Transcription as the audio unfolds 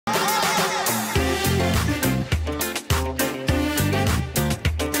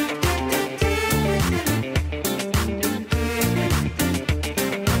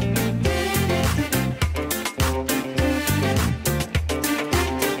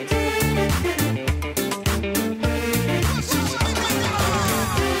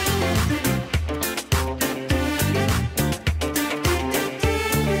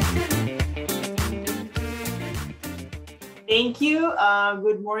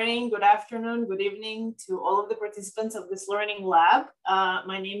Good morning, good afternoon, good evening to all of the participants of this learning lab.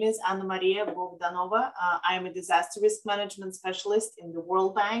 My name is Anna Maria Bogdanova. I am a disaster risk management specialist in the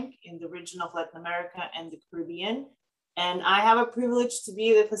World Bank in the region of Latin America and the Caribbean. And I have a privilege to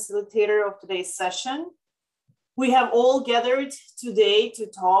be the facilitator of today's session. We have all gathered today to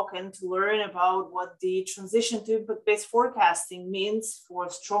talk and to learn about what the transition to impact-based forecasting means for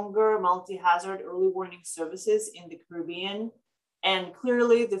stronger multi-hazard early warning services in the Caribbean. And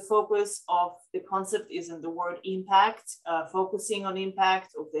clearly the focus of the concept is in the word impact, focusing on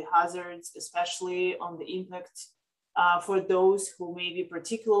impact of the hazards, especially on the impact for those who may be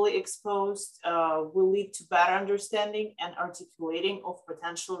particularly exposed, will lead to better understanding and articulating of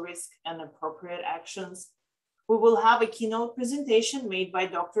potential risk and appropriate actions. We will have a keynote presentation made by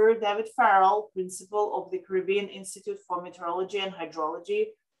Dr. David Farrell, principal of the Caribbean Institute for Meteorology and Hydrology.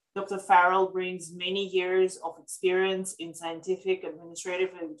 Dr. Farrell brings many years of experience in scientific,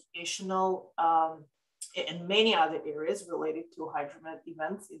 administrative, educational, and many other areas related to hydromet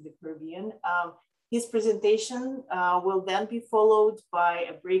events in the Caribbean. His presentation will then be followed by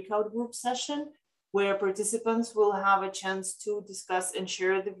a breakout group session where participants will have a chance to discuss and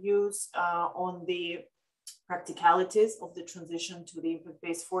share the views on the practicalities of the transition to the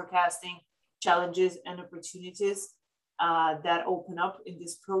impact-based forecasting, challenges and opportunities that open up in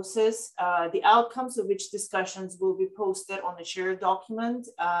this process. The outcomes of which discussions will be posted on a shared document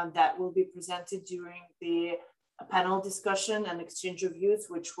that will be presented during the panel discussion and exchange of views,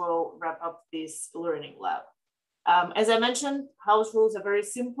 which will wrap up this learning lab. As I mentioned, house rules are very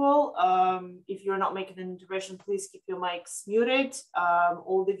simple. If you're not making an intervention, please keep your mics muted.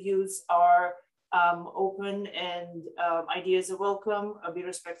 All the views are open and ideas are welcome. Be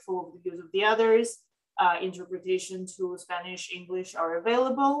respectful of the views of the others. Interpretation to Spanish, English are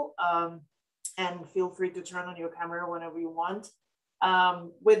available, and feel free to turn on your camera whenever you want.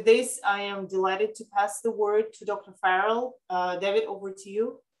 With this, I am delighted to pass the word to Dr. Farrell. David, over to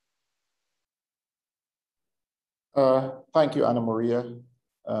you. Thank you, Anna Maria,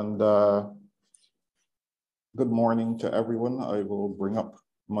 and good morning to everyone. I will bring up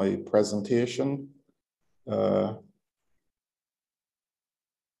my presentation.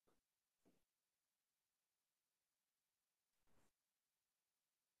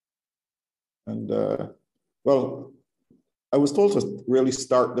 Well, I was told to really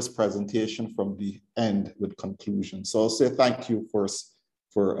start this presentation from the end with conclusion. So I'll say thank you first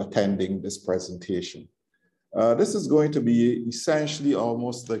for attending this presentation. This is going to be essentially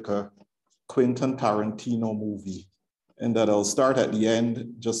almost like a Quentin Tarantino movie, in that I'll start at the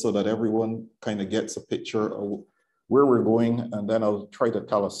end just so that everyone kind of gets a picture of where we're going, and then I'll try to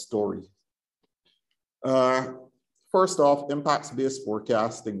tell a story. First off, impacts-based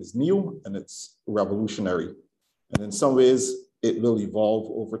forecasting is new and it's revolutionary. And in some ways, it will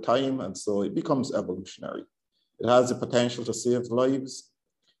evolve over time, and so it becomes evolutionary. It has the potential to save lives,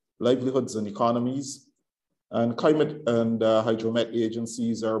 livelihoods, and economies. And climate and hydromet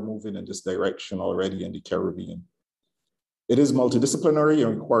agencies are moving in this direction already in the Caribbean. It is multidisciplinary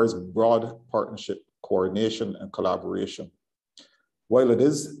and requires broad partnership, coordination, and collaboration. While it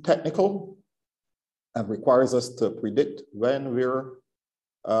is technical and requires us to predict when, where,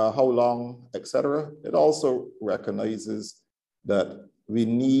 how long, etc., it also recognizes that we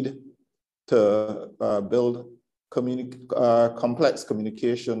need to build complex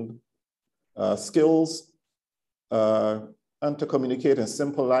communication skills and to communicate in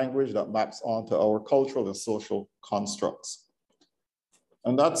simple language that maps onto our cultural and social constructs.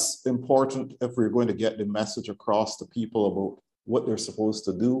 And that's important if we're going to get the message across to people about what they're supposed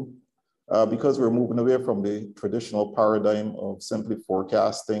to do, because we're moving away from the traditional paradigm of simply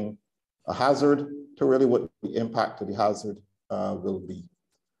forecasting a hazard to really what the impact of the hazard will be.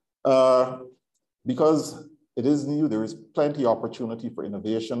 Because it is new, there is plenty of opportunity for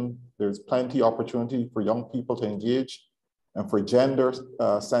innovation. There's plenty of opportunity for young people to engage and for gender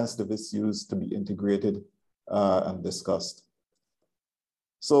sensitive issues to be integrated and discussed.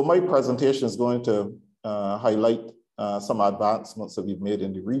 So my presentation is going to highlight some advancements that we've made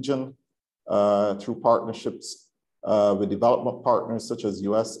in the region through partnerships with development partners such as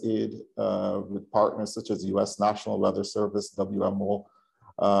USAID, with partners such as US National Weather Service, WMO,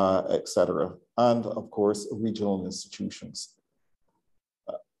 etc., and of course, regional institutions.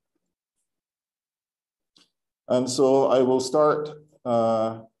 And so I will start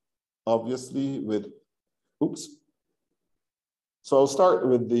obviously with, oops. So I'll start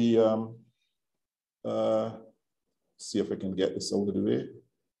with the, see if I can get this out of the way.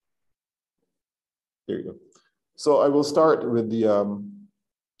 There you go. So I will start with the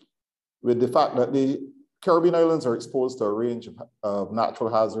fact that the Caribbean islands are exposed to a range of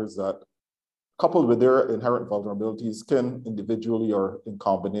natural hazards that, coupled with their inherent vulnerabilities, can individually or in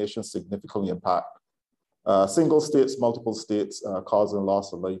combination significantly impact single states, multiple states, causing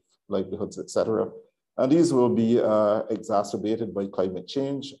loss of life, livelihoods, etc. And these will be exacerbated by climate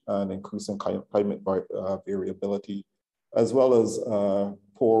change and increasing climate variability, as well as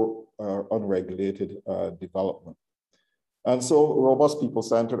poor unregulated development. And so robust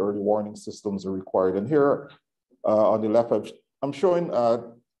people-centered early warning systems are required. And here on the left, I'm showing a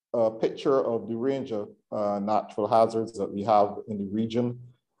picture of the range of natural hazards that we have in the region.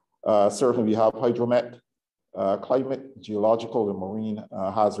 Certainly we have hydromet, climate, geological, and marine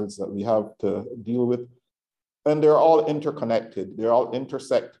hazards that we have to deal with. And they're all interconnected. They all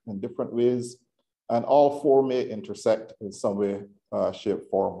intersect in different ways, and all four may intersect in some way, shape,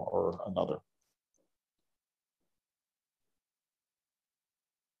 form, or another.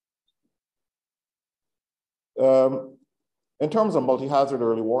 In terms of multi-hazard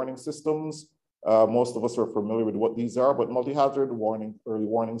early warning systems, most of us are familiar with what these are, but multi-hazard early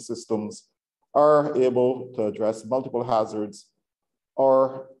warning systems are able to address multiple hazards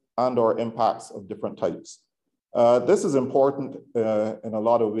or impacts of different types. This is important in a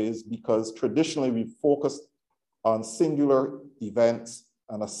lot of ways because traditionally we focused on singular events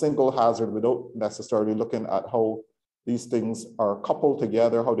and a single hazard without necessarily looking at how these things are coupled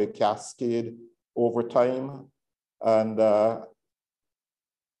together, how they cascade over time, and how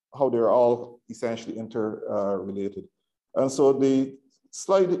they're all essentially interrelated. And so the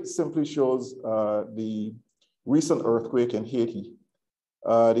slide simply shows the recent earthquake in Haiti.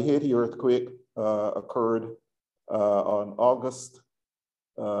 The Haiti earthquake occurred on August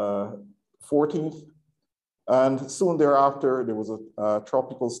 14th. And soon thereafter, there was a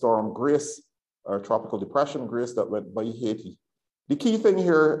tropical storm Grace, or tropical depression Grace, that went by Haiti. The key thing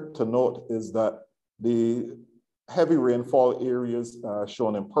here to note is that the heavy rainfall areas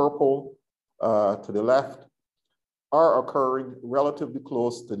shown in purple to the left are occurring relatively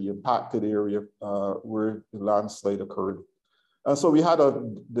close to the impacted area where the landslide occurred. And so we had a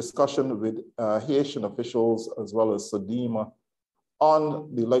discussion with Haitian officials as well as SODEMA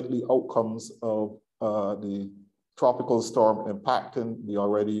on the likely outcomes of the tropical storm impacting the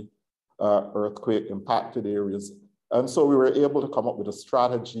already earthquake impacted areas. And so we were able to come up with a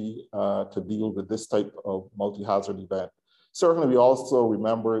strategy to deal with this type of multi-hazard event. Certainly, we also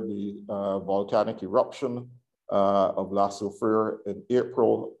remember the volcanic eruption of La Soufrière in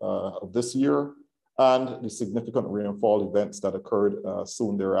April of this year, and the significant rainfall events that occurred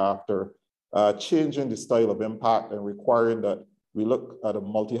soon thereafter, changing the style of impact and requiring that we look at a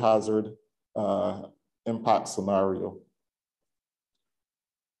multi-hazard impact scenario.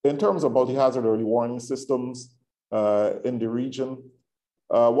 In terms of multi-hazard early warning systems in the region,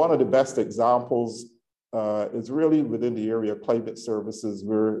 one of the best examples is really within the area of climate services,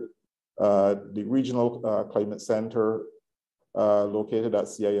 where the Regional Climate Center located at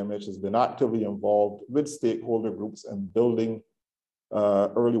CIMH has been actively involved with stakeholder groups in building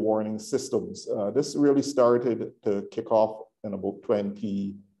early warning systems. This really started to kick off in about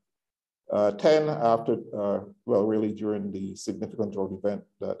 2010 after, well, really during the significant drought event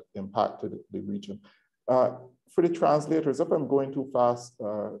that impacted the region. For the translators, if I'm going too fast,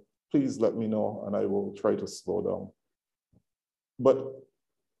 please let me know and I will try to slow down. But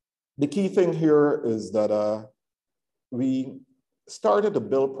the key thing here is that we started to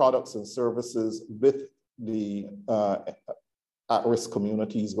build products and services with the at-risk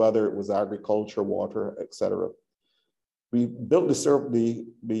communities, whether it was agriculture, water, et cetera. We built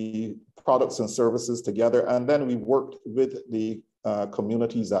the products and services together, and then we worked with the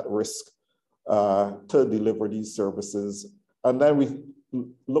communities at risk to deliver these services. And then we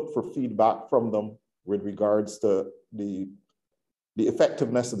look for feedback from them with regards to the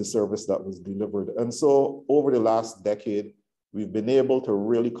effectiveness of the service that was delivered. And so over the last decade, we've been able to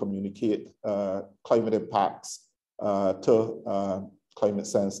really communicate climate impacts to climate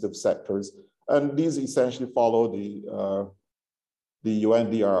sensitive sectors. And these essentially follow the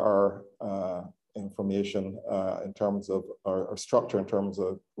UNDRR information in terms of our structure, in terms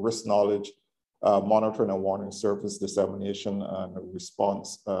of risk knowledge, monitoring and warning service dissemination, and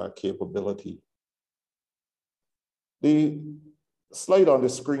response capability. The slide on the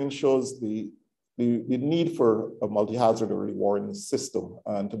screen shows the need for a multi-hazard early warning system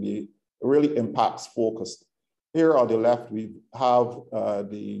and to be really impacts focused. Here on the left, we have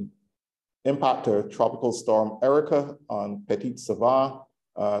the impact of Tropical Storm Erica on Petite Savanne,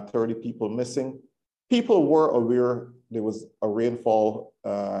 30 people missing. People were aware there was a rainfall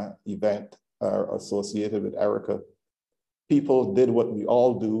event associated with Erica. People did what we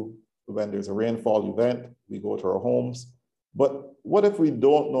all do, when there's a rainfall event, we go to our homes. But what if we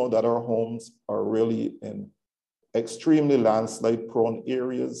don't know that our homes are really in extremely landslide prone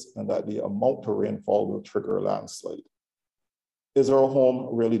areas and that the amount of rainfall will trigger a landslide? Is our home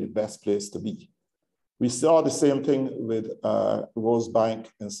really the best place to be? We saw the same thing with Rosebank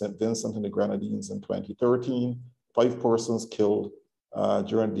in St. Vincent and the Grenadines in 2013, 5 persons killed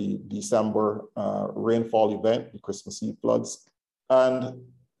during the December rainfall event, the Christmas Eve floods, and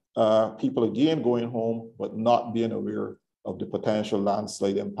people again going home, but not being aware of the potential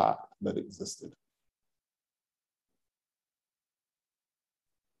landslide impact that existed.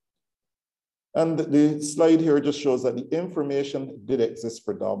 And the slide here just shows that the information did exist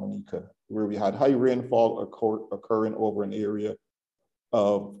for Dominica, where we had high rainfall occurring over an area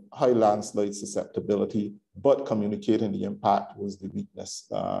of high landslide susceptibility, but communicating the impact was the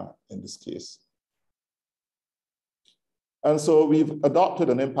weakness in this case. And so we've adopted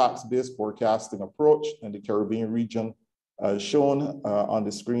an impacts-based forecasting approach in the Caribbean region, as shown on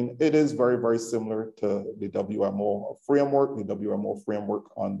the screen. It is very, very similar to the WMO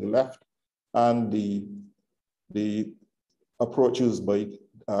framework on the left, and the approach used by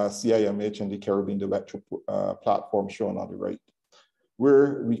CIMH and the Caribbean Electric platform shown on the right,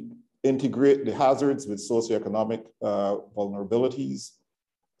 where we integrate the hazards with socioeconomic vulnerabilities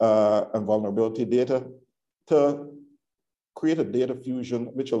and vulnerability data to create a data fusion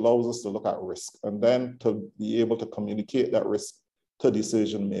which allows us to look at risk and then to be able to communicate that risk to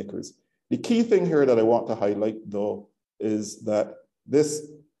decision makers. The key thing here that I want to highlight, though, is that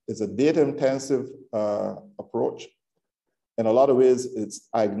this is a data-intensive approach. In a lot of ways, it's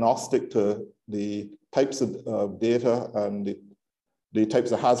agnostic to the types of data and the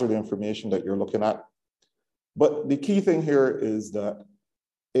types of hazard information that you're looking at. But the key thing here is that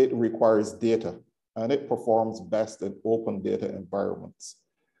it requires data, and it performs best in open data environments,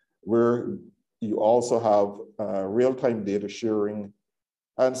 where you also have real-time data sharing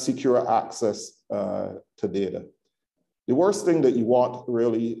and secure access to data. The worst thing that you want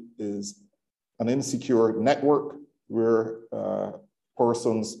really is an insecure network where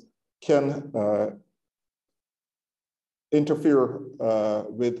persons can interfere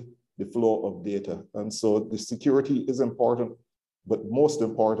with the flow of data. And so the security is important, but most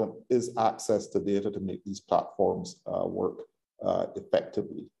important is access to data to make these platforms work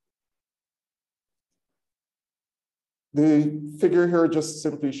effectively. The figure here just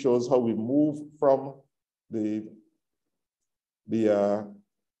simply shows how we move from the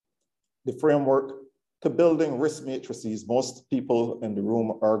framework to building risk matrices. Most people in the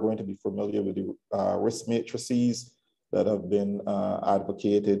room are going to be familiar with the risk matrices that have been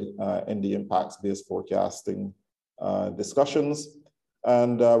advocated in the impacts-based forecasting discussions,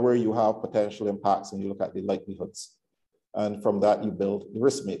 and where you have potential impacts and you look at the likelihoods. And from that, you build the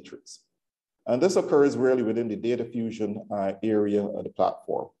risk matrix. And this occurs really within the data fusion area of the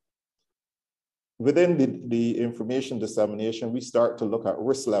platform. Within the information dissemination, we start to look at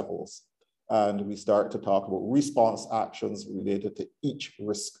risk levels, and we start to talk about response actions related to each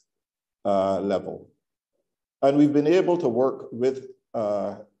risk level. And we've been able to work with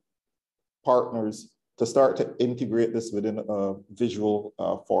partners to start to integrate this within a visual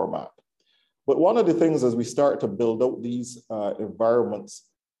format. But one of the things as we start to build out these environments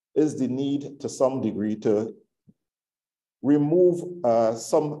is the need to some degree to remove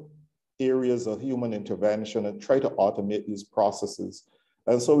some areas of human intervention and try to automate these processes.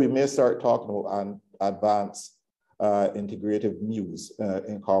 And so we may start talking about advanced integrative views,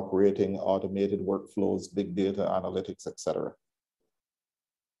 incorporating automated workflows, big data analytics, et cetera.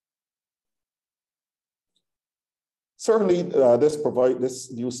 Certainly,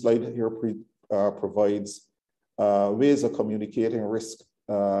 this new slide here provides ways of communicating risk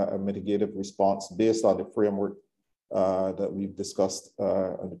and mitigative response based on the framework that we've discussed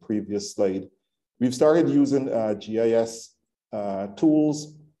on the previous slide. We've started using GIS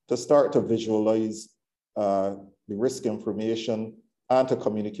tools to start to visualize the risk information and to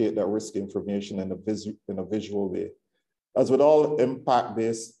communicate that risk information in a visual way. As with all with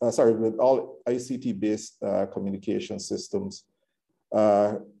all ICT-based communication systems,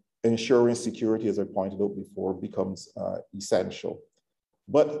 ensuring security, as I pointed out before, becomes essential.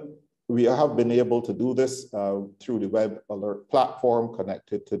 But we have been able to do this through the Web Alert platform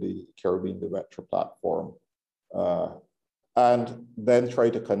connected to the Caribbean Electric platform, and then try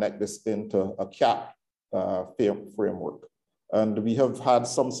to connect this into a CAP framework. And we have had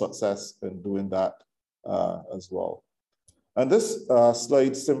some success in doing that as well. And this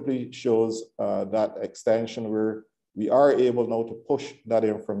slide simply shows that extension where we are able now to push that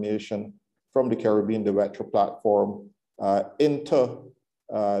information from the Caribbean Electric platform into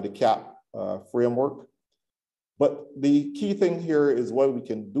the CAP framework. But the key thing here is while we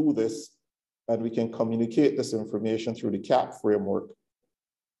can do this and we can communicate this information through the CAP framework,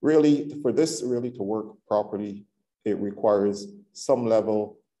 really, for this really to work properly, it requires some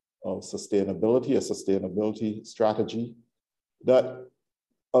level of sustainability, a sustainability strategy that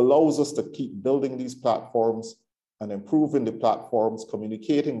allows us to keep building these platforms and improving the platforms,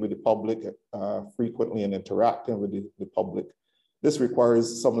 communicating with the public frequently and interacting with the public. This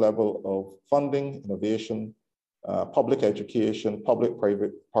requires some level of funding, innovation, public education,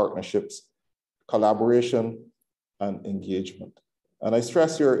 public-private partnerships, collaboration, and engagement. And I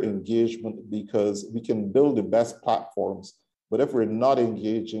stress here engagement because we can build the best platforms, but if we're not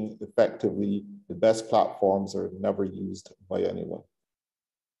engaging effectively, the best platforms are never used by anyone.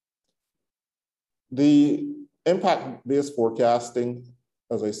 The impact-based forecasting,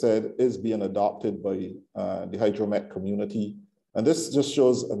 as I said, is being adopted by the hydromet community. And this just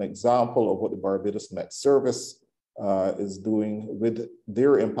shows an example of what the Barbados Met Service is doing with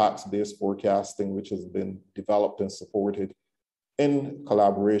their impacts-based forecasting, which has been developed and supported in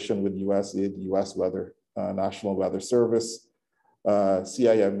collaboration with USAID, the US Weather, National Weather Service,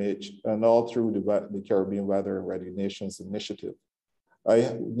 CIMH, and all through the Caribbean Weather and Ready Nations Initiative.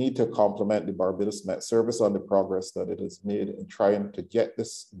 I need to compliment the Barbados Met Service on the progress that it has made in trying to get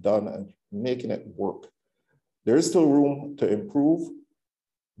this done and making it work. There is still room to improve,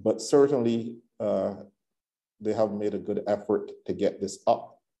 but certainly they have made a good effort to get this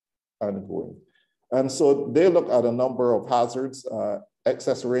up and going. And so they look at a number of hazards,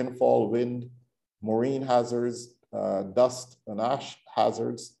 excess rainfall, wind, marine hazards, dust and ash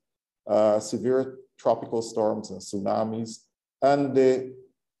hazards, severe tropical storms and tsunamis, and they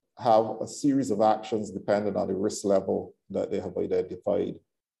have a series of actions depending on the risk level that they have identified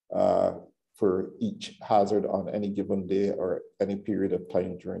for each hazard on any given day or any period of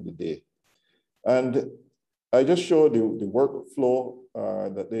time during the day. And I just showed you the workflow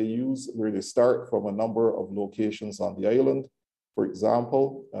that they use, where they start from a number of locations on the island. For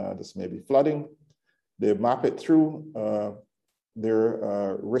example, this may be flooding. They map it through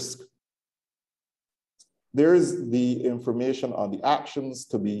their risk. There's the information on the actions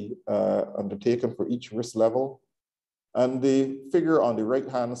to be undertaken for each risk level. And the figure on the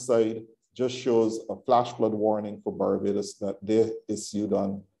right-hand side just shows a flash flood warning for Barbados that they issued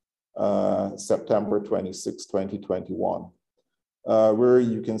on September 26, 2021, where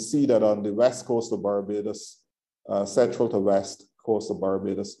you can see that on the west coast of Barbados, central to west coast of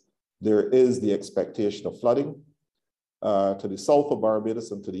Barbados, there is the expectation of flooding. To the south of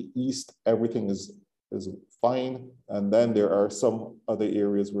Barbados and to the east, everything is fine. And then there are some other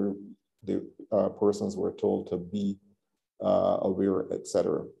areas where the persons were told to be aware,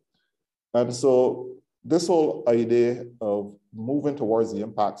 etc. And so this whole idea of moving towards the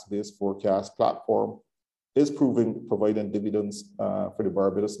impacts-based forecast platform is providing dividends for the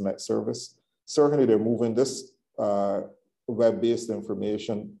Barbados Met Service. Certainly they're moving this web-based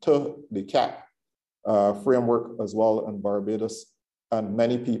information to the CAP framework as well in Barbados. And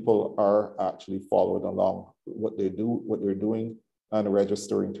many people are actually following along what they're doing and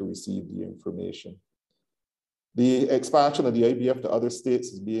registering to receive the information. The expansion of the IBF to other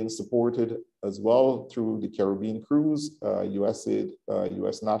states is being supported as well through the Caribbean Cruise, USAID,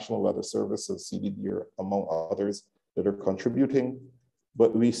 US National Weather Service, and CDBR, among others that are contributing.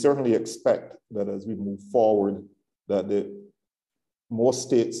 But we certainly expect that as we move forward, that most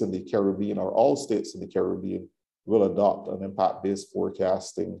states in the Caribbean, or all states in the Caribbean, will adopt an impact-based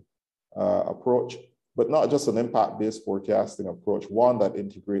forecasting approach, but not just an impact-based forecasting approach, one that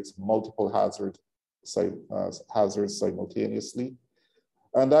integrates multiple hazards simultaneously.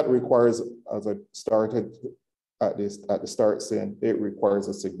 And that requires, as I started at the start saying, it requires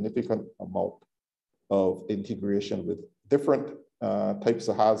a significant amount of integration with different types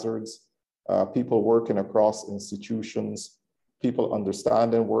of hazards, people working across institutions, people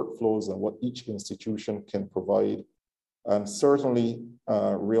understanding workflows and what each institution can provide, and certainly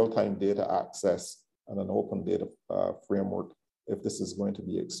real-time data access and an open data framework if this is going to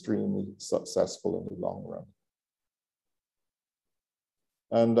be extremely successful in the long run.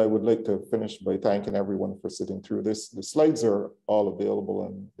 And I would like to finish by thanking everyone for sitting through this. The slides are all available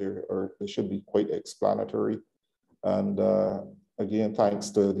and they should be quite explanatory. And again,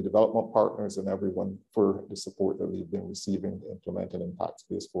 thanks to the development partners and everyone for the support that we've been receiving implementing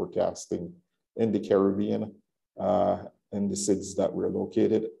impacts-based forecasting in the Caribbean, in the cities that we're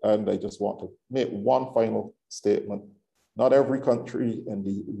located. And I just want to make one final statement. Not every country in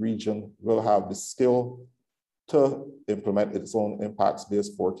the region will have the skill to implement its own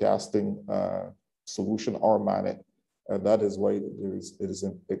impacts-based forecasting solution or And that is why it is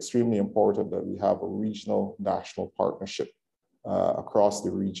extremely important that we have a regional national partnership across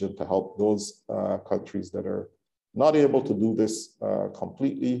the region to help those countries that are not able to do this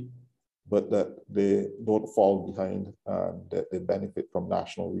completely, but that they don't fall behind and that they benefit from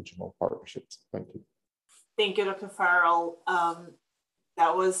national regional partnerships. Thank you. Thank you, Dr. Farrell.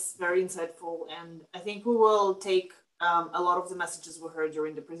 That was very insightful. And I think we will take a lot of the messages we heard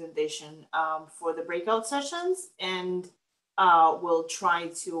during the presentation for the breakout sessions, and we'll try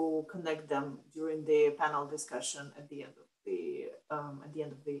to connect them during the panel discussion at the end of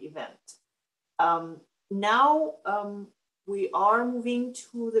the event. Now we are moving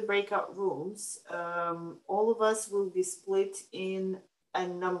to the breakout rooms. All of us will be split in a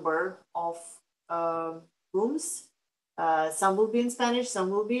number of rooms. Some will be in Spanish,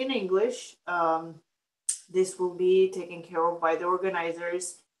 some will be in English. This will be taken care of by the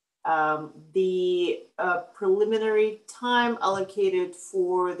organizers. The preliminary time allocated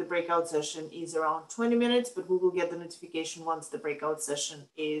for the breakout session is around 20 minutes, but we will get the notification once the breakout session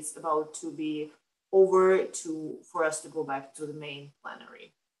is about to be over for us to go back to the main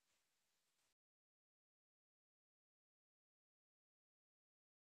plenary.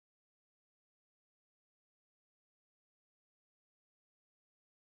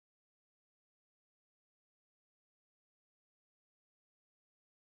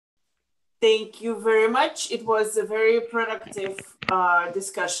 Thank you very much. It was a very productive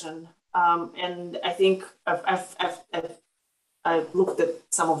discussion. And I think I've looked at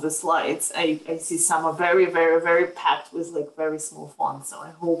some of the slides. I see some are very, very, very packed with like very small fonts. So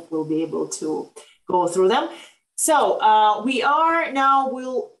I hope we'll be able to go through them. So we are now,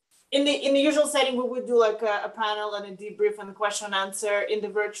 in the usual setting, we would do like a panel and a debrief and question and answer. In the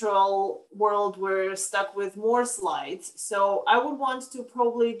virtual world, we're stuck with more slides. So I would want to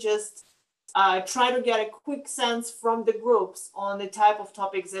probably just try to get a quick sense from the groups on the type of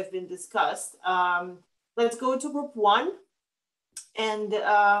topics that have been discussed. Let's go to group one. And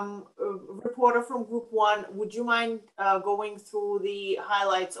reporter from group one, would you mind going through the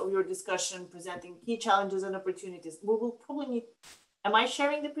highlights of your discussion, presenting key challenges and opportunities? We will probably need, am I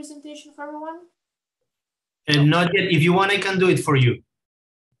sharing the presentation for everyone? Not yet. If you want, I can do it for you.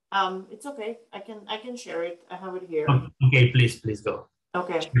 It's okay. I can share it. I have it here. Okay, please go.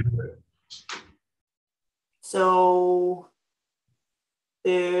 Okay. So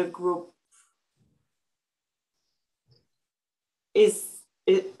the group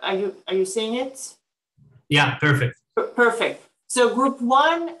are you seeing it? Yeah, perfect. Perfect. So group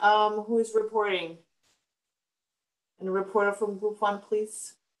one, who is reporting? And a reporter from group one,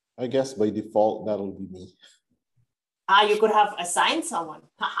 please. I guess by default, that'll be me. You could have assigned someone.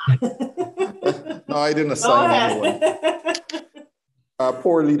 No, I didn't assign anyone.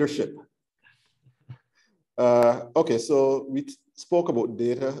 Poor leadership. Okay, so we spoke about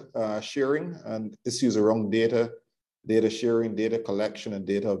data sharing and issues around data sharing, data collection, and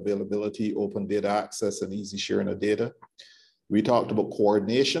data availability, open data access, and easy sharing of data. We talked about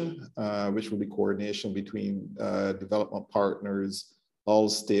coordination, which will be coordination between development partners, all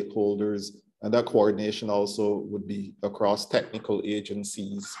stakeholders, and that coordination also would be across technical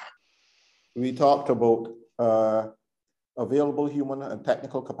agencies. We talked about available human and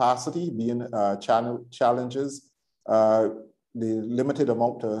technical capacity being challenges, the limited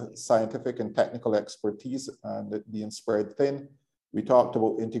amount of scientific and technical expertise and it being spread thin. We talked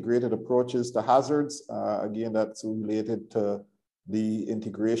about integrated approaches to hazards. Again, that's related to the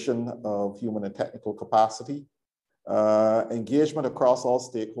integration of human and technical capacity. Engagement across all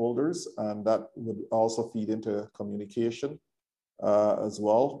stakeholders, and that would also feed into communication as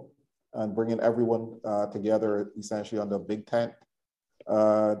well, and bringing everyone together essentially under a big tent.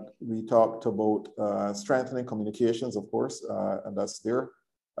 We talked about strengthening communications, of course, and that's there.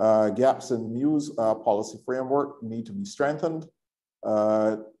 Gaps in news policy framework need to be strengthened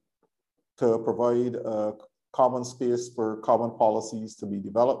to provide a common space for common policies to be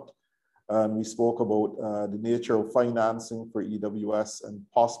developed. And we spoke about the nature of financing for EWS and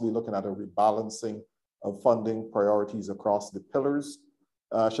possibly looking at a rebalancing of funding priorities across the pillars.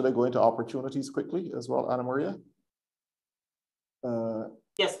 Should I go into opportunities quickly as well, Anna Maria?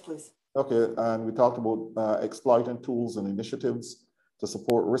 Yes, please. Okay, and we talked about exploiting tools and initiatives to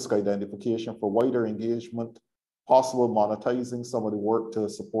support risk identification for wider engagement, possible monetizing some of the work to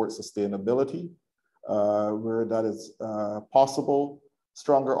support sustainability, where that is possible.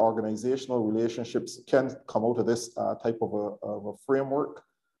 Stronger organizational relationships can come out of this type of a framework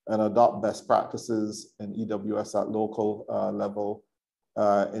and adopt best practices in EWS at local level,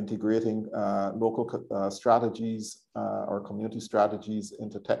 integrating local strategies or community strategies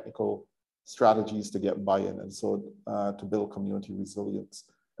into technical strategies to get buy-in, and so to build community resilience.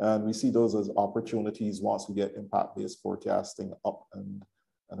 And we see those as opportunities once we get impact-based forecasting up and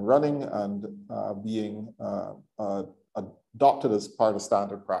running and being adopted as part of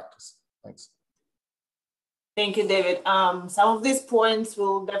standard practice. Thanks. Thank you, David. Some of these points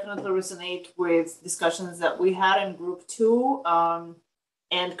will definitely resonate with discussions that we had in group 2.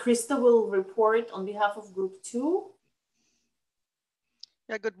 And Krista will report on behalf of group 2.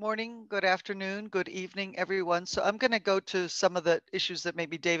 Yeah, good morning, good afternoon, good evening, everyone. So I'm going to go to some of the issues that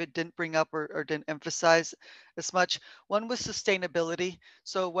maybe David didn't bring up or didn't emphasize as much. One was sustainability.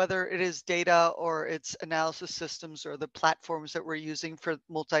 So whether it is data or it's analysis systems or the platforms that we're using for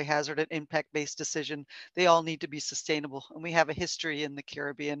multi-hazard and impact-based decision, they all need to be sustainable. And we have a history in the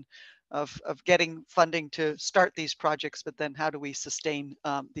Caribbean of getting funding to start these projects, but then how do we sustain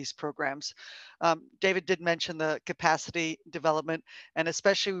these programs? David did mention the capacity development, and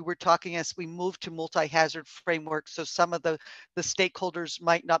especially we were talking as we move to multi-hazard frameworks. So some of the stakeholders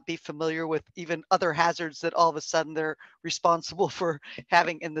might not be familiar with even other hazards that all of a sudden they're responsible for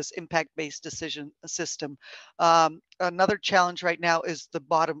having in this impact-based decision system. Another challenge right now is the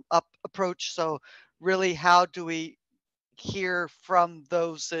bottom-up approach. So really, how do we hear from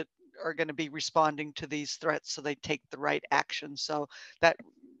those that are going to be responding to these threats so they take the right action? So that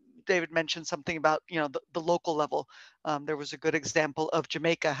David mentioned something about, you know, the local level. There was a good example of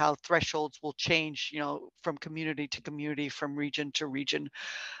Jamaica, how thresholds will change, you know, from community to community, from region to region.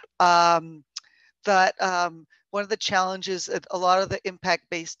 One of the challenges, a lot of the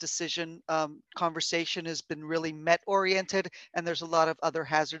impact-based decision conversation has been really MET-oriented, and there's a lot of other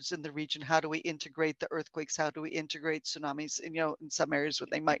hazards in the region. How do we integrate the earthquakes? How do we integrate tsunamis? And, you know, in some areas where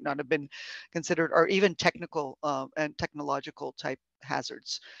they might not have been considered, or even technical and technological type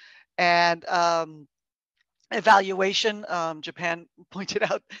hazards. And evaluation, Japan pointed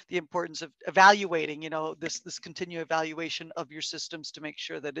out the importance of evaluating, you know, this continued evaluation of your systems to make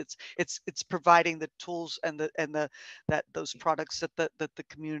sure that it's providing the tools and those products that the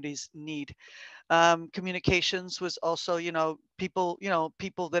communities need. Communications was also, you know, people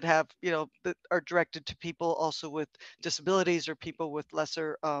that have, you know, that are directed to people also with disabilities or people with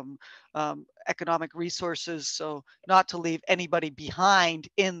lesser economic resources. So not to leave anybody behind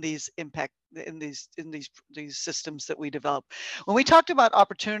in these these systems that we develop. When we talked about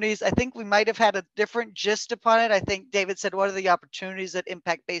opportunities, I think we might have had a different gist upon it. I think David said, what are the opportunities that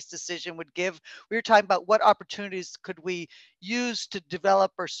impact-based decision would give? We were talking about what opportunities could we use to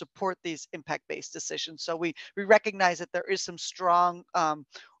develop or support these impact-based decisions. So we recognize that there is some strong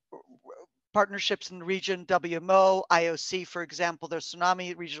partnerships in the region, WMO, IOC, for example, their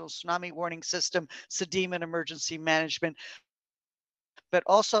regional tsunami warning system, SEDIMA and emergency management. But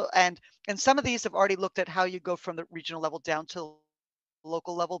also, and some of these have already looked at how you go from the regional level down to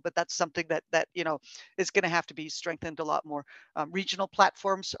local level, but that's something that you know is going to have to be strengthened a lot more. Regional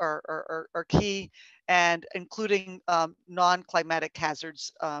platforms are key, and including non-climatic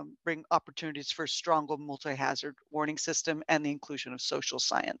hazards bring opportunities for a stronger multi-hazard warning system and the inclusion of social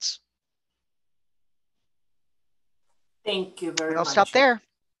science. Thank you very much. I'll stop there.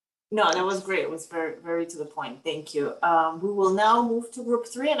 No, that was great. It was very, very to the point. Thank you. We will now move to group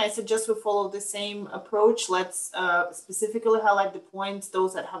 3, and I suggest we follow the same approach. Let's specifically highlight the points,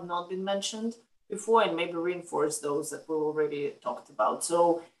 those that have not been mentioned before, and maybe reinforce those that we already talked about.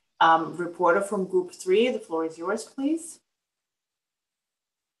 So, reporter from group 3, the floor is yours, please.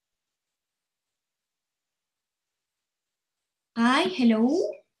 Hi,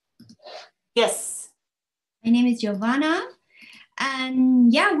 hello. Yes. My name is Giovanna.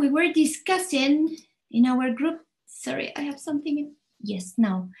 And yeah, we were discussing in our group, sorry, I have something, yes,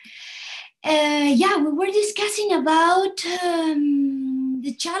 now. Yeah, we were discussing about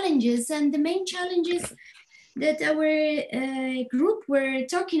the challenges, and the main challenges that our group were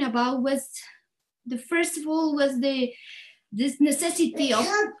talking about was, the first of all was this necessity of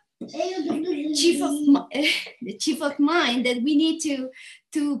the chief of mind that we need to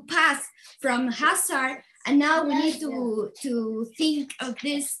pass from hazard. And now we need to think of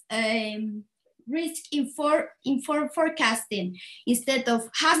this risk informed forecasting instead of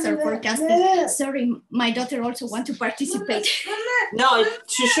hazard forecasting. Sorry, my daughter also wants to participate. No,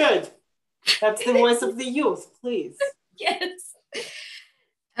 she should. That's the voice of the youth, please. Yes.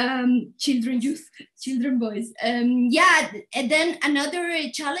 Children voice. Yeah, and then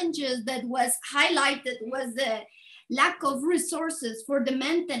another challenge that was highlighted was the lack of resources for the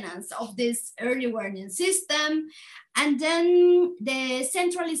maintenance of this early warning system, and then the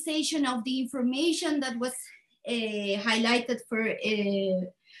centralization of the information that was highlighted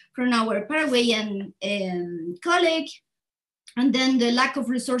from our Paraguayan colleague. And then the lack of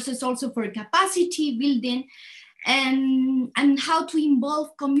resources also for capacity building, and how to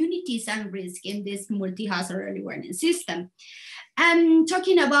involve communities and risk in this multi-hazard early warning system. And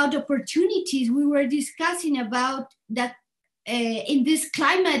talking about opportunities, we were discussing about that in this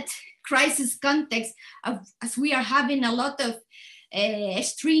climate crisis context, as we are having a lot of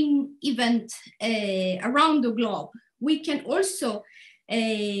extreme events around the globe, we can also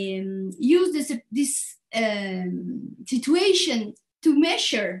use this situation to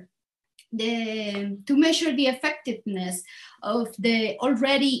measure the effectiveness of the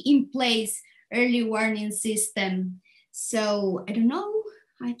already in place early warning system. So I don't know,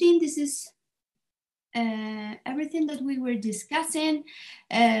 I think this is everything that we were discussing.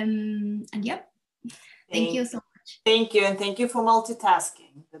 And yep, thank you so much. Thank you, and thank you for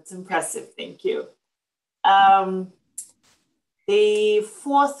multitasking. That's impressive, thank you. The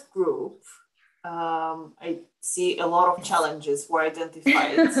fourth group, I see a lot of challenges were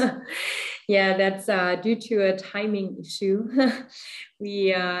identified. Yeah, that's due to a timing issue.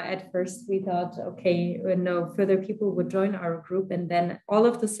 We at first we thought, okay, no further people would join our group, and then all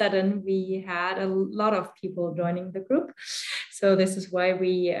of a sudden we had a lot of people joining the group. So this is why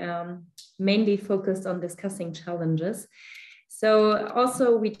we mainly focused on discussing challenges. So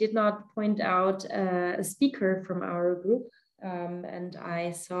also we did not point out a speaker from our group. And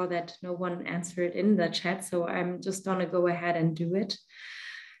I saw that no one answered in the chat, so I'm just gonna go ahead and do it.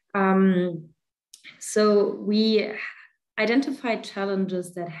 So we identified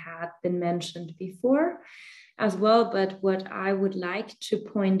challenges that had been mentioned before as well, but what I would like to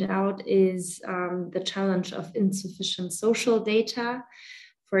point out is the challenge of insufficient social data,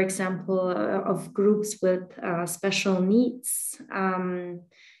 for example, of groups with special needs, and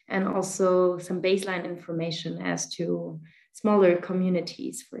also some baseline information as to smaller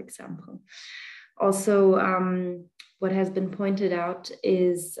communities, for example. Also, what has been pointed out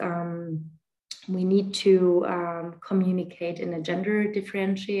is we need to communicate in a gender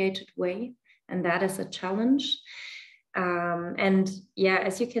differentiated way, and that is a challenge. And yeah,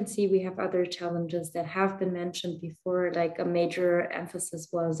 as you can see, we have other challenges that have been mentioned before, like a major emphasis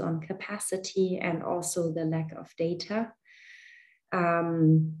was on capacity and also the lack of data,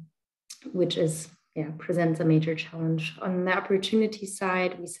 which is, presents a major challenge. On the opportunity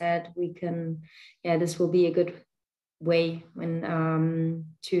side, we said we can, this will be a good way when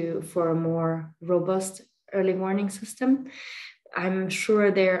for a more robust early warning system. I'm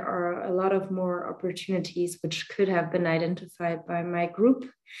sure there are a lot of more opportunities which could have been identified by my group.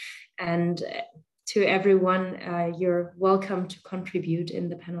 And to everyone, you're welcome to contribute in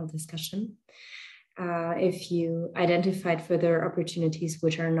the panel discussion if you identified further opportunities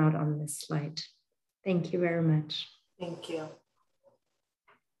which are not on this slide. Thank you very much. Thank you.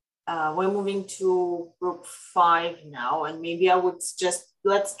 We're moving to group 5 now, and maybe I would just,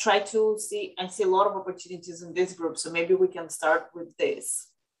 let's try to see, I see a lot of opportunities in this group, so maybe we can start with this,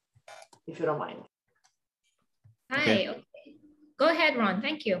 if you don't mind. Hi, okay. Go ahead, Ron,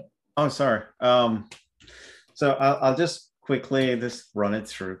 thank you. Oh, sorry. So I'll just quickly just run it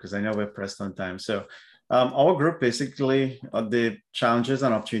through because I know we're pressed on time. So our group basically the challenges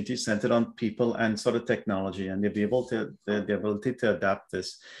and opportunities centered on people and sort of technology, and the ability to adapt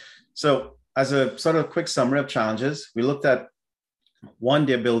this. So as a sort of quick summary of challenges, we looked at one,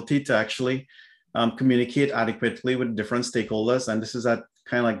 the ability to actually communicate adequately with different stakeholders. And this is at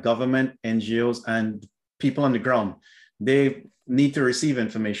kind of like government, NGOs, and people on the ground. They need to receive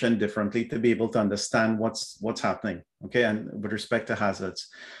information differently to be able to understand what's happening, okay, and with respect to hazards.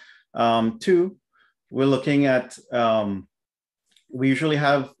 2, we're looking at, we usually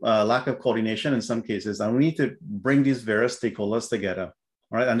have a lack of coordination in some cases, and we need to bring these various stakeholders together,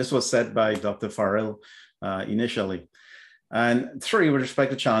 all right? And this was said by Dr. Farrell initially. And 3, with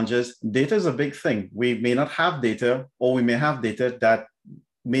respect to challenges, data is a big thing. We may not have data, or we may have data that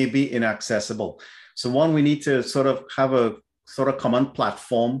may be inaccessible. So 1, we need to sort of have a sort of common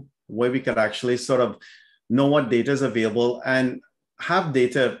platform where we could actually sort of know what data is available and have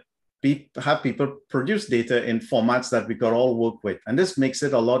data, have people produce data in formats that we could all work with. And this makes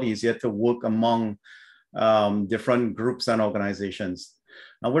it a lot easier to work among different groups and organizations.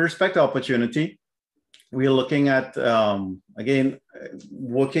 Now, with respect to opportunity, we're looking at, again,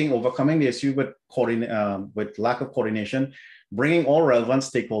 overcoming the issue with lack of coordination, bringing all relevant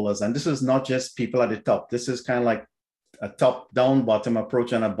stakeholders. And this is not just people at the top. This is kind of like a top-down, bottom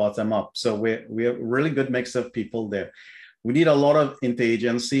approach and a bottom-up. So we have a really good mix of people there. We need a lot of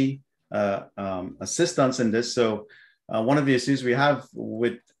interagency assistance in this. So one of the issues we have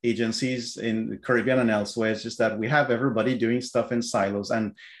with agencies in the Caribbean and elsewhere is just that we have everybody doing stuff in silos.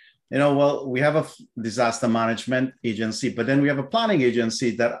 And well, we have a disaster management agency, but then we have a planning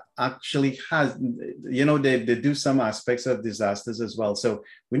agency that actually has, they do some aspects of disasters as well. So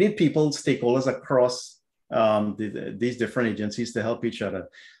we need people, stakeholders across these different agencies to help each other.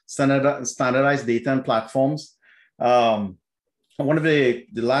 Standardized data and platforms. One of the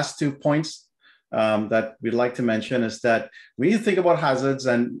last 2 points that we'd like to mention is that we need to think about hazards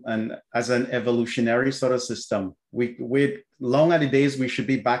and as an evolutionary sort of system. We long are the days we should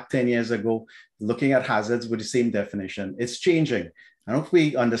be back 10 years ago looking at hazards with the same definition. It's changing. And if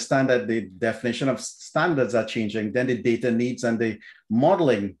we understand that the definition of standards are changing, then the data needs and the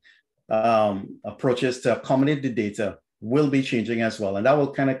modeling approaches to accommodate the data will be changing as well. And that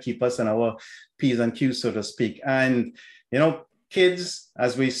will kind of keep us in our P's and Q's, so to speak. And, kids,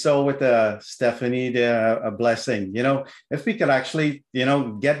 as we saw with Stephanie, they're a blessing. If we could actually,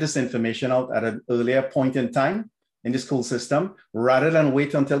 get this information out at an earlier point in time in the school system, rather than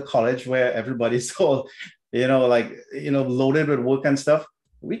wait until college where everybody's all, loaded with work and stuff,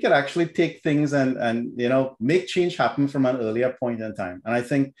 we could actually take things and make change happen from an earlier point in time. And I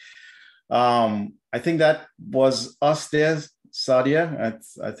think that was us there, Sadia.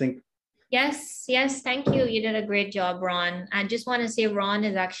 I think. Yes, thank you. You did a great job, Ron. I just want to say Ron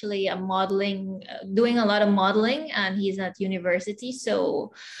is actually doing a lot of modeling, and he's at university.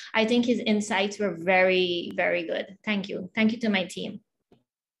 So I think his insights were very, very good. Thank you. Thank you to my team.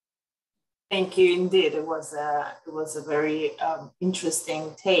 Thank you. Indeed, it was a very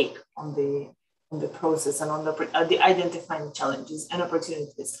interesting take on the process and on the identifying challenges and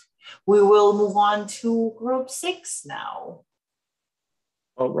opportunities. We will move on to group 6 now.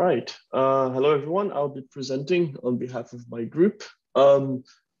 All right. Hello, everyone. I'll be presenting on behalf of my group.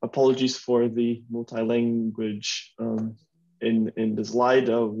 Apologies for the multi-language in the slide.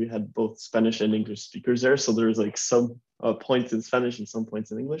 We had both Spanish and English speakers there, so there's like some points in Spanish and some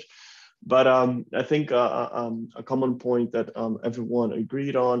points in English. But I think a common point that everyone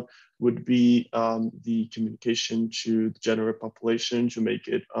agreed on would be the communication to the general population to make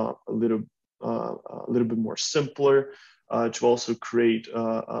it a little bit more simpler. To also create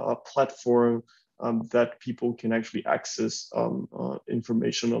a platform that people can actually access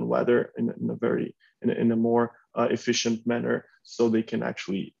information on weather in a more efficient manner, so they can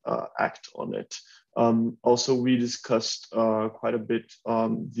actually act on it. Also, we discussed quite a bit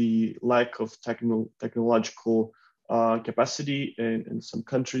the lack of technological capacity in some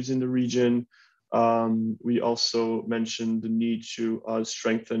countries in the region. We also mentioned the need to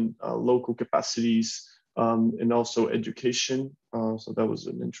strengthen local capacities and also education. So that was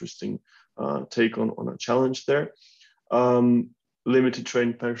an interesting take on a challenge there. Limited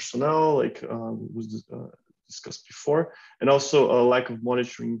trained personnel, like was discussed before, and also a lack of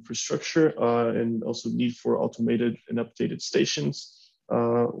monitoring infrastructure and also need for automated and updated stations.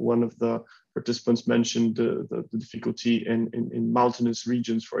 One of the participants mentioned the difficulty in mountainous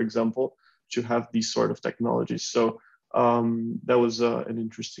regions, for example, to have these sort of technologies. So that was an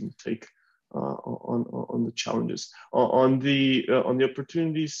interesting take on the challenges. On the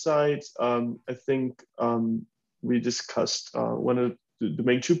opportunity side, I think we discussed one of the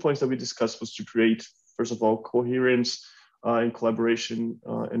main 2 points that we discussed was to create, first of all, coherence and collaboration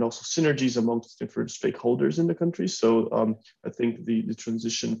and also synergies amongst different stakeholders in the country. So I think the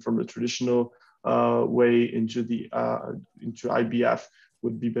transition from the traditional way into IBF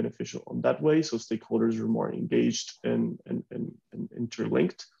would be beneficial on that way. So stakeholders are more engaged and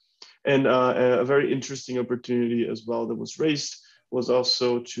interlinked. And a very interesting opportunity as well that was raised was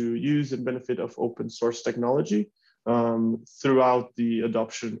also to use and benefit of open source technology throughout the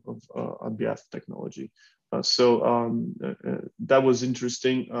adoption of IBF technology. That was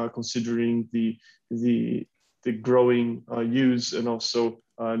interesting considering the growing use and also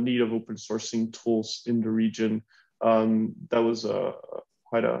need of open sourcing tools in the region. That was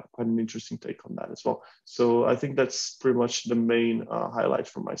quite an interesting take on that as well. So I think that's pretty much the main highlight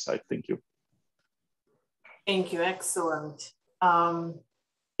from my side. Thank you. Thank you, excellent.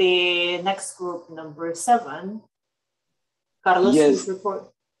 The next group, number 7, Carlos, yes. please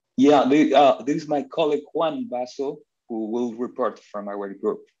report. Yeah, this is my colleague Juan Basso, who will report from our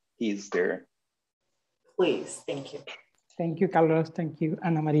group. He's there. Please, thank you. Thank you, Carlos. Thank you,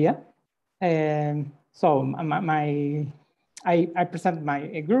 Ana Maria. So I present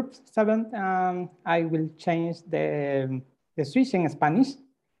my group 7. I will change the switch en Spanish.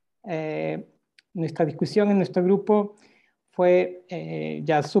 Nuestra discusión en nuestro grupo fue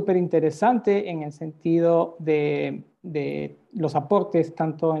ya súper interesante en el sentido de los aportes,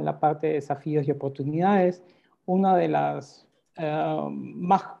 tanto en la parte de desafíos y oportunidades. Una de las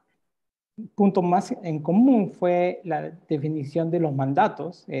más punto más en común fue la definición de los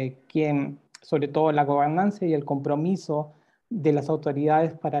mandatos, sobre todo la gobernanza y el compromiso de las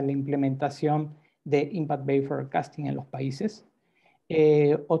autoridades para la implementación de Impact-Based Forecasting en los países.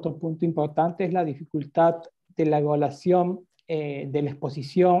 Otro punto importante es la dificultad de la evaluación de la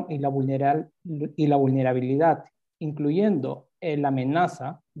exposición y la vulnerabilidad, incluyendo la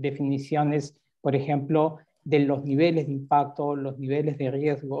amenaza, definiciones, por ejemplo, de los niveles de impacto, los niveles de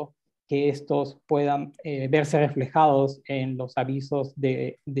riesgo, que estos puedan verse reflejados en los avisos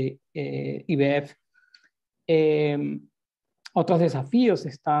de IBF. Otros desafíos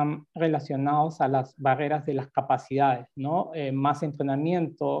están relacionados a las barreras de las capacidades, ¿no? Más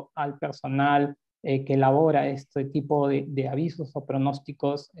entrenamiento al personal que elabora este tipo de avisos o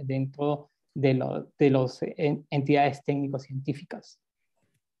pronósticos dentro de las entidades técnico-científicas.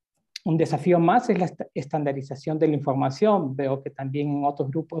 Un desafío más es la estandarización de la información. Veo que también en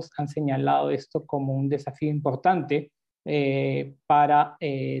otros grupos han señalado esto como un desafío importante para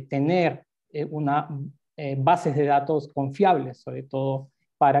tener bases de datos confiables, sobre todo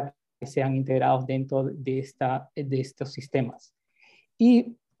para que sean integrados dentro de estos sistemas.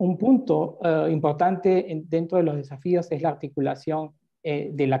 Y un punto importante dentro de los desafíos es la articulación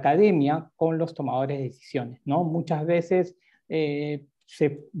de la academia con los tomadores de decisiones, ¿no? Muchas veces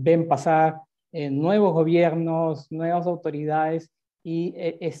se ven pasar nuevos gobiernos, nuevas autoridades y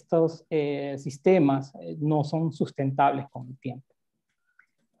estos sistemas no son sustentables con el tiempo.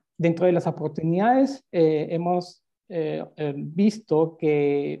 Dentro de las oportunidades hemos visto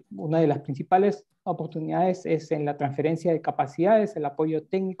que una de las principales oportunidades es en la transferencia de capacidades, el apoyo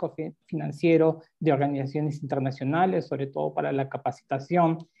técnico financiero de organizaciones internacionales, sobre todo para la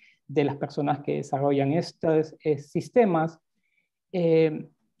capacitación de las personas que desarrollan estos sistemas.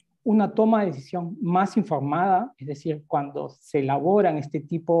 Una toma de decisión más informada, es decir, cuando se elaboran este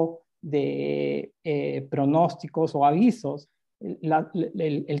tipo de pronósticos o avisos,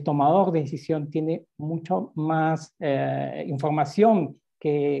 el tomador de decisión tiene mucho más información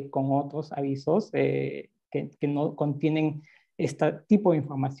que con otros avisos que no contienen este tipo de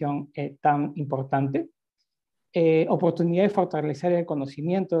información tan importante. Oportunidad de fortalecer el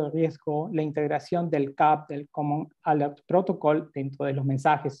conocimiento del riesgo, la integración del CAP, del Common Alert Protocol dentro de los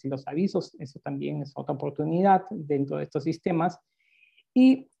mensajes y los avisos, eso también es otra oportunidad dentro de estos sistemas.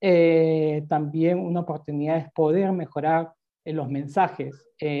 Y también una oportunidad es poder mejorar los mensajes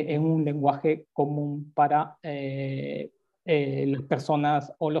en un lenguaje común para las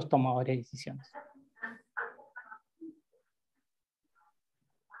personas o los tomadores de decisiones.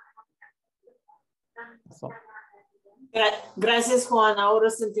 Gracias, Juan. Ahora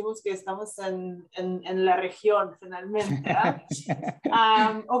sentimos que estamos en la región, finalmente.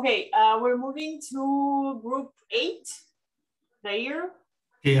 Okay, we're moving to group 8. Zaire.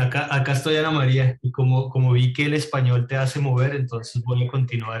 Sí, acá estoy, Ana María, y como vi que el español te hace mover, entonces voy a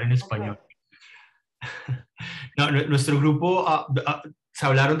continuar en español. Okay. No, nuestro grupo, se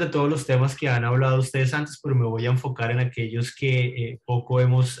hablaron de todos los temas que han hablado ustedes antes, pero me voy a enfocar en aquellos que poco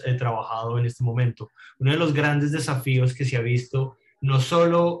hemos trabajado en este momento. Uno de los grandes desafíos que se ha visto, no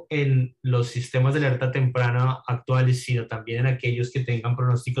solo en los sistemas de alerta temprana actuales, sino también en aquellos que tengan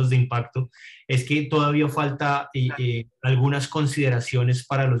pronósticos de impacto, es que todavía falta algunas consideraciones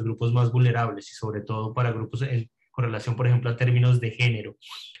para los grupos más vulnerables y sobre todo para grupos con relación, por ejemplo, a términos de género.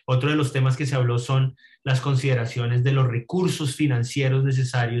 Otro de los temas que se habló son las consideraciones de los recursos financieros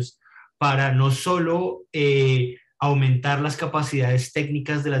necesarios para no solo aumentar las capacidades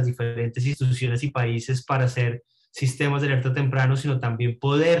técnicas de las diferentes instituciones y países para hacer sistemas de alerta temprano, sino también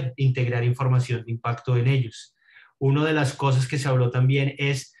poder integrar información de impacto en ellos. Una de las cosas que se habló también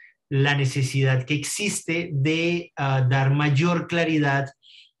es la necesidad que existe de dar mayor claridad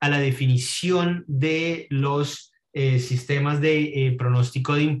a la definición de los sistemas de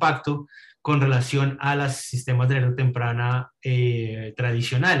pronóstico de impacto con relación a los sistemas de alerta temprana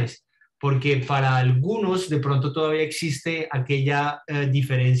tradicionales, porque para algunos de pronto todavía existe aquella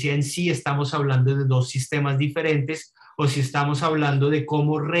diferencia en si estamos hablando de dos sistemas diferentes o si estamos hablando de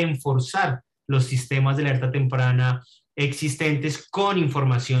cómo reforzar los sistemas de alerta temprana existentes con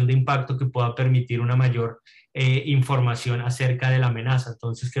información de impacto que pueda permitir una mayor información acerca de la amenaza.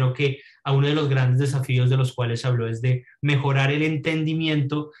 Entonces creo que uno de los grandes desafíos de los cuales se habló es de mejorar el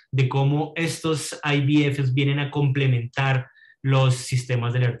entendimiento de cómo estos IBFs vienen a complementar los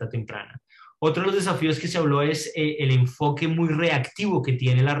sistemas de alerta temprana. Otro de los desafíos que se habló es el enfoque muy reactivo que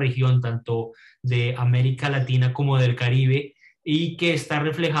tiene la región, tanto de América Latina como del Caribe, y que está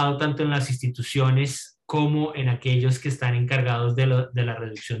reflejado tanto en las instituciones como en aquellos que están encargados de la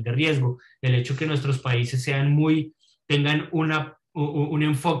reducción de riesgo. El hecho que nuestros países tengan una un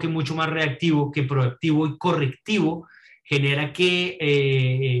enfoque mucho más reactivo que proactivo y correctivo, genera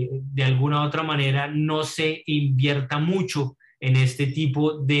que de alguna u otra manera no se invierta mucho en este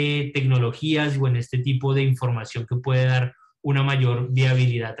tipo de tecnologías o en este tipo de información que puede dar una mayor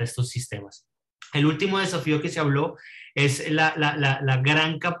viabilidad a estos sistemas. El último desafío que se habló es el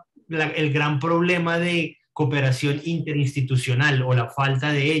gran problema de cooperación interinstitucional o la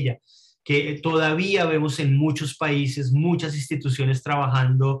falta de ella, que todavía vemos en muchos países, muchas instituciones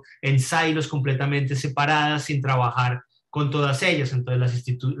trabajando en silos completamente separadas, sin trabajar con todas ellas. Entonces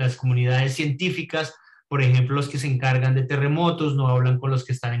las comunidades científicas, por ejemplo, los que se encargan de terremotos, no hablan con los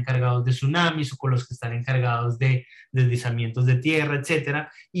que están encargados de tsunamis o con los que están encargados de deslizamientos de tierra, etcétera.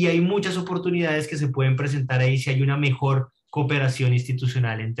 Y hay muchas oportunidades que se pueden presentar ahí si hay una mejor cooperación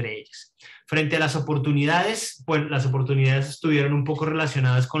institucional entre ellas. Frente a las oportunidades, pues las oportunidades estuvieron un poco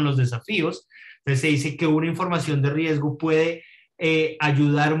relacionadas con los desafíos. Entonces se dice que una información de riesgo puede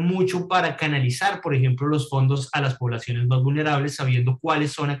ayudar mucho para canalizar, por ejemplo, los fondos a las poblaciones más vulnerables, sabiendo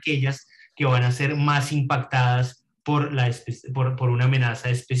cuáles son aquellas que van a ser más impactadas por una amenaza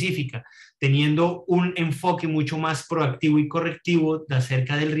específica. Teniendo un enfoque mucho más proactivo y correctivo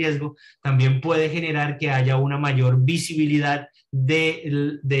acerca del riesgo, también puede generar que haya una mayor visibilidad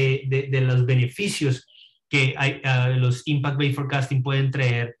de los beneficios que los Impact-Based Forecasting pueden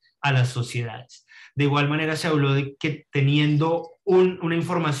traer a las sociedades. De igual manera se habló de que teniendo una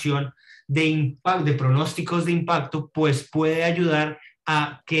información de pronósticos de impacto, pues puede ayudar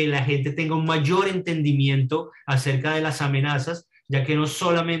a que la gente tenga un mayor entendimiento acerca de las amenazas, ya que no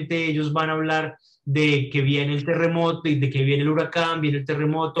solamente ellos van a hablar de que viene el terremoto, de que viene el huracán, viene el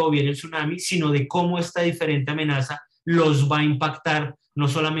terremoto o viene el tsunami, sino de cómo esta diferente amenaza los va a impactar no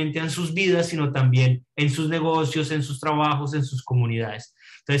solamente en sus vidas, sino también en sus negocios, en sus trabajos, en sus comunidades.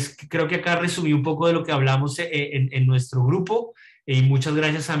 Entonces, creo que acá resumí un poco de lo que hablamos en nuestro grupo y muchas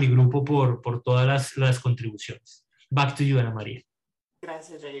gracias a mi grupo por todas las contribuciones. Back to you, Ana María.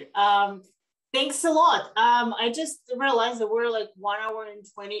 Gracias, Jair. Thanks a lot. I just realized that we're like 1 hour and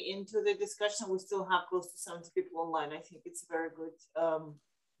 20 into the discussion. We still have close to 70 people online. I think it's a very good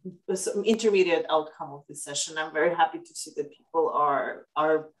intermediate outcome of this session. I'm very happy to see that people are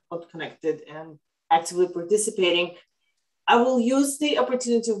connected and actively participating. I will use the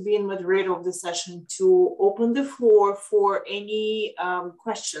opportunity of being moderator of the session to open the floor for any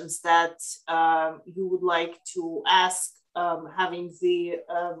questions that you would like to ask, having the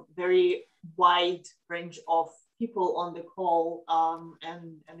very wide range of people on the call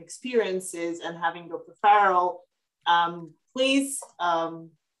and experiences, and having Dr. Farrell. Please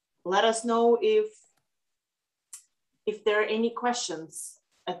let us know if there are any questions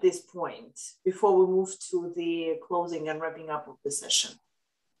at this point before we move to the closing and wrapping up of the session.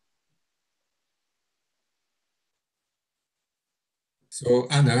 So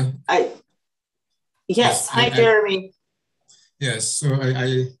Anna. Yes, hi Jeremy. Yes, so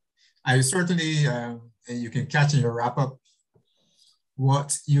I certainly, you can catch in your wrap up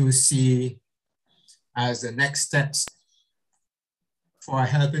what you see as the next steps for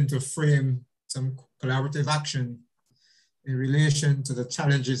helping to frame some collaborative action in relation to the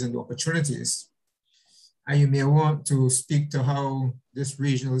challenges and the opportunities. And you may want to speak to how this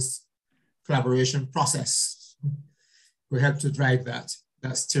regional collaboration process will help to drive that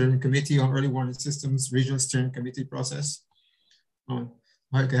steering committee on early warning systems, regional steering committee process. How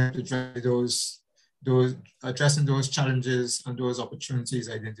you can help to drive those addressing those challenges and those opportunities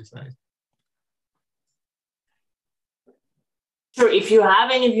identified. Sure, if you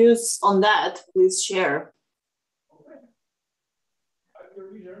have any views on that, please share.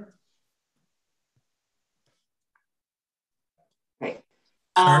 Right.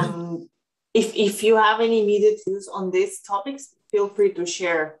 If you have any immediate views on these topics, feel free to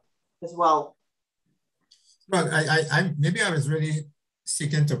share as well. Well, maybe I was really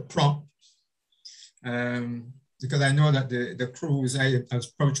seeking to prompt because I know that the crews, I was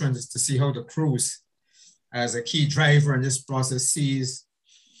probably trying to see how the crews as a key driver in this process sees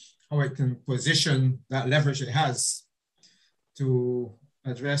how it can position that leverage it has to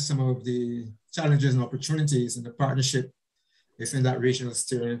address some of the challenges and opportunities in the partnership within that regional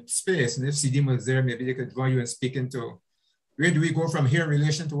steering space. And if CDM was there, maybe they could join you and speak into where do we go from here in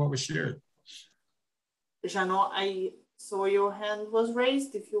relation to what was shared. Jano, I saw your hand was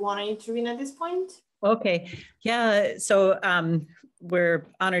raised. If you want to intervene at this point. Okay, yeah, so we're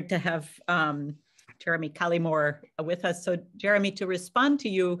honored to have Jeremy Collymore with us. So Jeremy, to respond to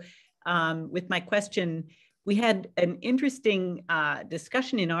you with my question, we had an interesting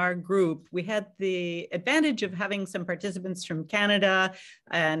discussion in our group. We had the advantage of having some participants from Canada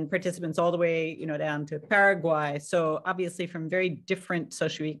and participants all the way, down to Paraguay. So obviously from very different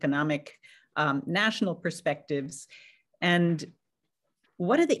socioeconomic national perspectives. And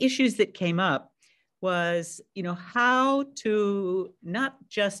one of the issues that came up was, how to not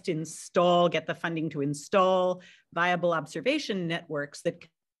just get the funding to install viable observation networks that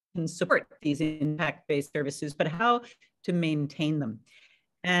can support these impact-based services, but how to maintain them.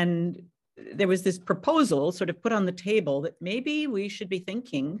 And there was this proposal sort of put on the table that maybe we should be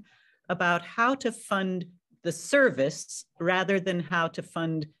thinking about how to fund the service rather than how to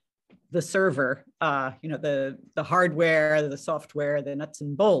fund the server, the hardware, the software, the nuts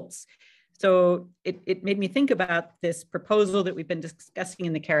and bolts. So it made me think about this proposal that we've been discussing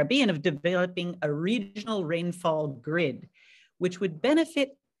in the Caribbean of developing a regional rainfall grid, which would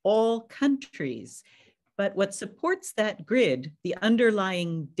benefit all countries. But what supports that grid, the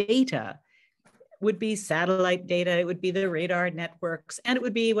underlying data, would be satellite data, it would be the radar networks, and it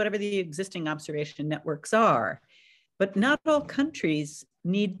would be whatever the existing observation networks are. But not all countries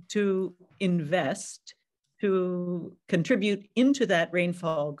need to invest to contribute into that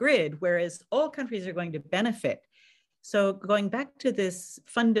rainfall grid, whereas all countries are going to benefit. So going back to this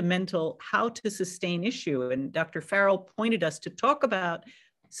fundamental how to sustain issue, and Dr. Farrell pointed us to talk about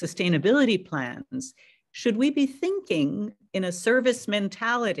sustainability plans, should we be thinking in a service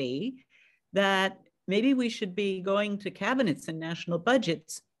mentality that maybe we should be going to cabinets and national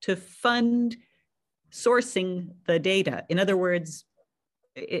budgets to fund sourcing the data? In other words,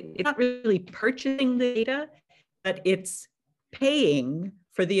 it's not really purchasing the data, but it's paying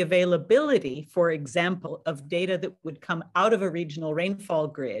for the availability, for example, of data that would come out of a regional rainfall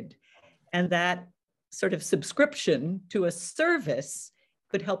grid. And that sort of subscription to a service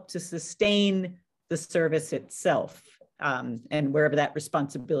could help to sustain the service itself, and wherever that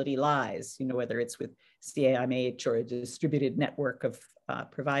responsibility lies, whether it's with CAIMH or a distributed network of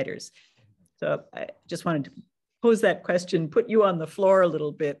providers. So I just wanted to pose that question, put you on the floor a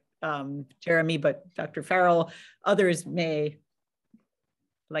little bit, Jeremy, but Dr. Farrell, others may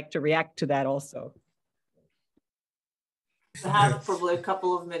like to react to that also. I have probably a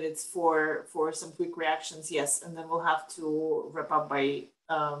couple of minutes for some quick reactions, yes, and then we'll have to wrap up by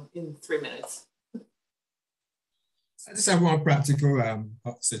in 3 minutes. I just have one practical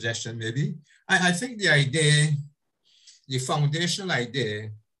suggestion, maybe. I think the foundational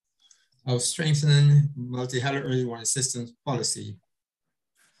idea of strengthening multi-halo early warning systems policy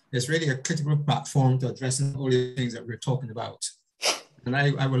is really a critical platform to addressing all the things that we're talking about. And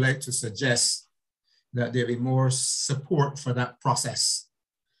I would like to suggest that there be more support for that process,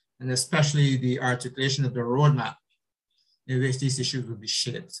 and especially the articulation of the roadmap in which these issues will be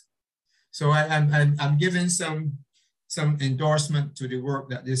shaped. So I'm giving some endorsement to the work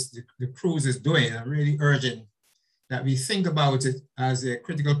that the cruise is doing. I'm really urging that we think about it as a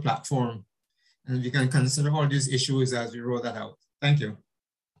critical platform, and we can consider all these issues as we roll that out. Thank you.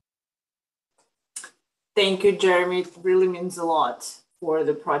 Thank you, Jeremy. It really means a lot for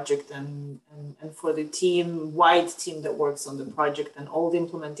the project and for the wide team that works on the project, and all the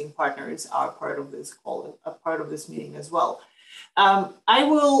implementing partners are part of this call, a part of this meeting as well. I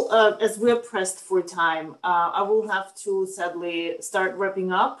will, as we're pressed for time, I will have to sadly start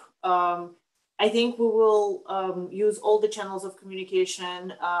wrapping up. I think we will use all the channels of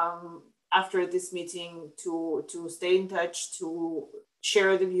communication after this meeting to stay in touch, to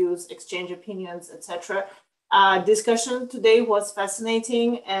share the views, exchange opinions, etc. Discussion today was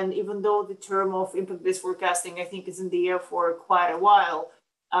fascinating, and even though the term of impact-based forecasting I think is in the air for quite a while,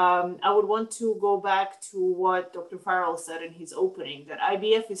 I would want to go back to what Dr. Farrell said in his opening, that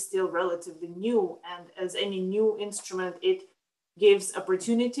IBF is still relatively new, and as any new instrument, it gives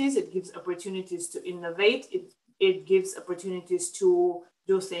opportunities. It gives opportunities to innovate. It gives opportunities to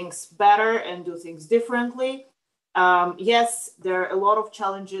do things better and do things differently. Yes, there are a lot of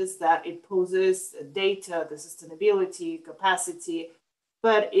challenges that it poses: data, the sustainability, capacity,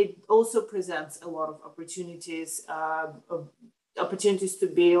 but it also presents a lot of opportunities, opportunities to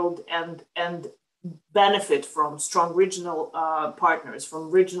build and benefit from strong regional partners, from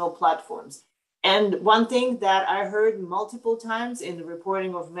regional platforms. And one thing that I heard multiple times in the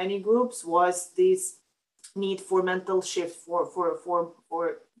reporting of many groups was this need for mental shift,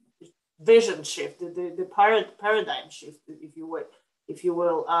 for vision shift, the paradigm shift, if you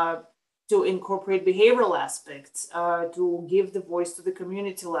will, to incorporate behavioral aspects, to give the voice to the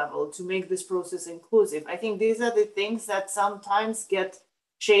community level, to make this process inclusive. I think these are the things that sometimes get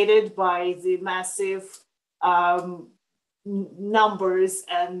shaded by the massive numbers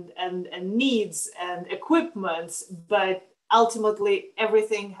and needs and equipments, but ultimately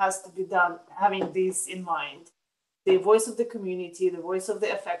everything has to be done having this in mind. The voice of the community, the voice of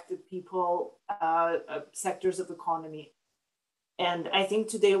the affected people, sectors of economy. And I think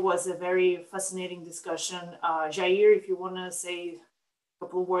today was a very fascinating discussion. Jair, if you want to say a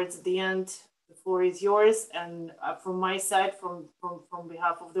couple of words at the end, the floor is yours. And from my side, from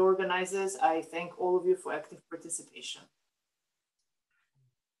behalf of the organizers, I thank all of you for active participation.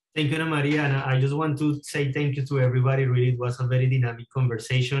 Thank you, Ana Maria. And I just want to say thank you to everybody. Really, it was a very dynamic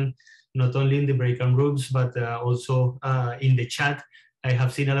conversation, not only in the breakout groups, but also in the chat. I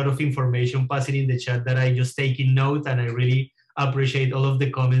have seen a lot of information passing in the chat that I just taking note, and I really appreciate all of the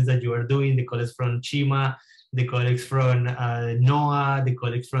comments that you are doing, the colleagues from Chima, the colleagues from NOAA, the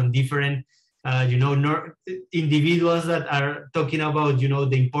colleagues from different individuals that are talking about,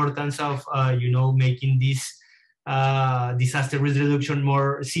 the importance of, making this disaster risk reduction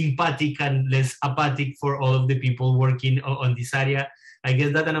more sympathetic and less apathic for all of the people working on this area. I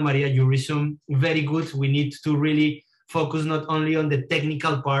guess that, Ana Maria, you resume very good. We need to really focus not only on the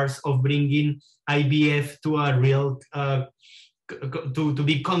technical parts of bringing IBF to a real, to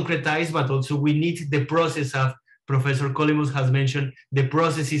be concretized, but also we need the process of, Professor Kolimos has mentioned, the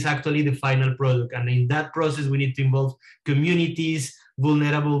process is actually the final product. And in that process, we need to involve communities,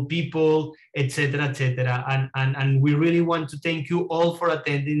 vulnerable people, etc., etc. And we really want to thank you all for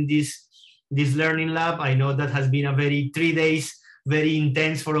attending this learning lab. I know that has been a 3 days, very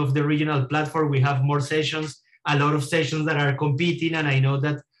intense for of the regional platform. We have more sessions, a lot of sessions that are competing. And I know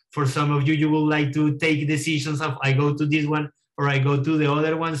that for some of you, you would like to take decisions of I go to this one or I go to the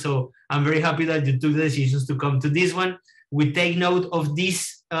other one. So I'm very happy that you took the decisions to come to this one. We take note of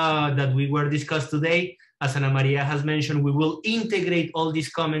this that we were discussed today. As Ana Maria has mentioned, we will integrate all these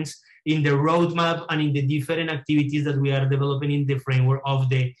comments in the roadmap and in the different activities that we are developing in the framework of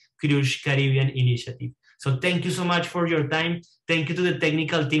the Cruise Caribbean initiative. So thank you so much for your time. Thank you to the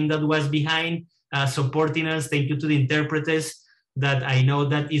technical team that was behind supporting us. Thank you to the interpreters that I know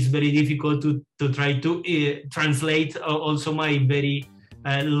that is very difficult to try to translate also my very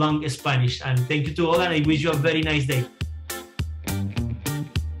long Spanish. And thank you to all, and I wish you a very nice day.